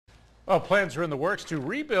Well, plans are in the works to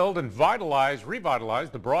rebuild and revitalize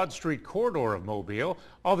the Broad Street corridor of Mobile.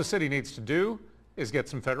 All the city needs to do is get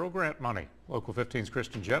some federal grant money. Local 15's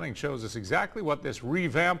Christian Jennings shows us exactly what this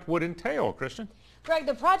revamp would entail. Christian? Greg,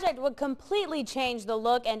 the project would completely change the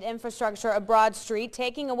look and infrastructure of Broad Street,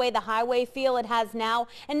 taking away the highway feel it has now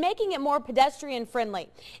and making it more pedestrian friendly.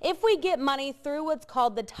 If we get money through what's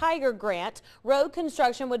called the Tiger Grant, road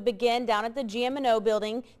construction would begin down at the GM&O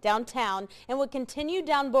building downtown and would continue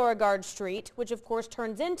down Beauregard Street, which of course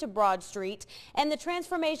turns into Broad Street, and the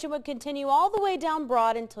transformation would continue all the way down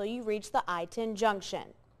Broad until you reach the I-10 junction.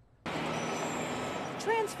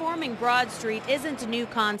 Transforming Broad Street isn't a new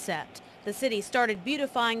concept. The city started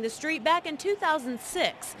beautifying the street back in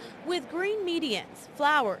 2006 with green medians,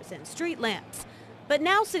 flowers, and street lamps. But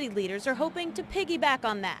now city leaders are hoping to piggyback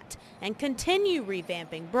on that and continue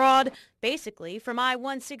revamping Broad, basically from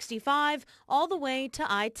I-165 all the way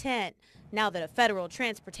to I-10. Now that a federal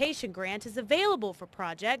transportation grant is available for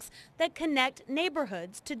projects that connect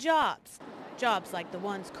neighborhoods to jobs. Jobs like the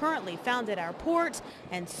ones currently found at our port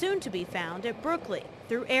and soon to be found at Brooklyn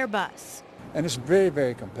through Airbus. And it's very,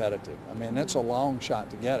 very competitive. I mean, it's a long shot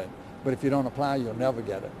to get it, but if you don't apply, you'll never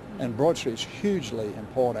get it. And Broad Street's hugely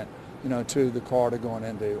important, to the corridor going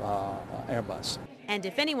into Airbus. And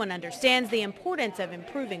if anyone understands the importance of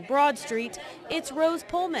improving Broad Street, it's Rose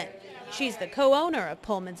Pullman. She's the co-owner of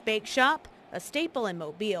Pullman's Bake Shop, a staple in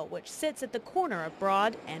Mobile, which sits at the corner of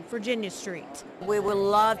Broad and Virginia Street. We would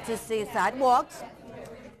love to see sidewalks,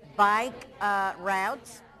 bike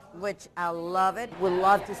routes, which I love it. We'd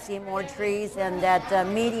love to see more trees and that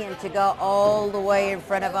median to go all the way in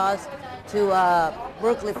front of us to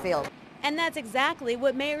Brooklyn Field. And that's exactly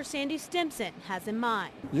what Mayor Sandy Stimson has in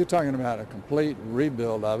mind. You're talking about a complete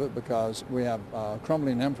rebuild of it because we have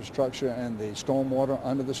crumbling infrastructure and the stormwater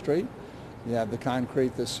under the street. You have the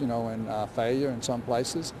concrete that's, in failure in some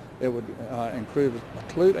places. It would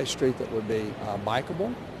include a street that would be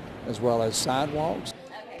bikeable as well as sidewalks.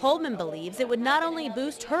 Pullman believes it would not only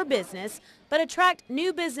boost her business, but attract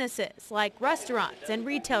new businesses like restaurants and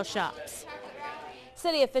retail shops.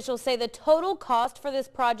 City officials say the total cost for this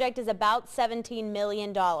project is about $17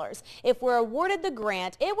 million. If we're awarded the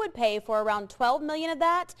grant, it would pay for around $12 million of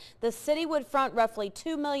that. The city would front roughly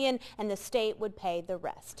 $2 million and the state would pay the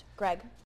rest. Greg?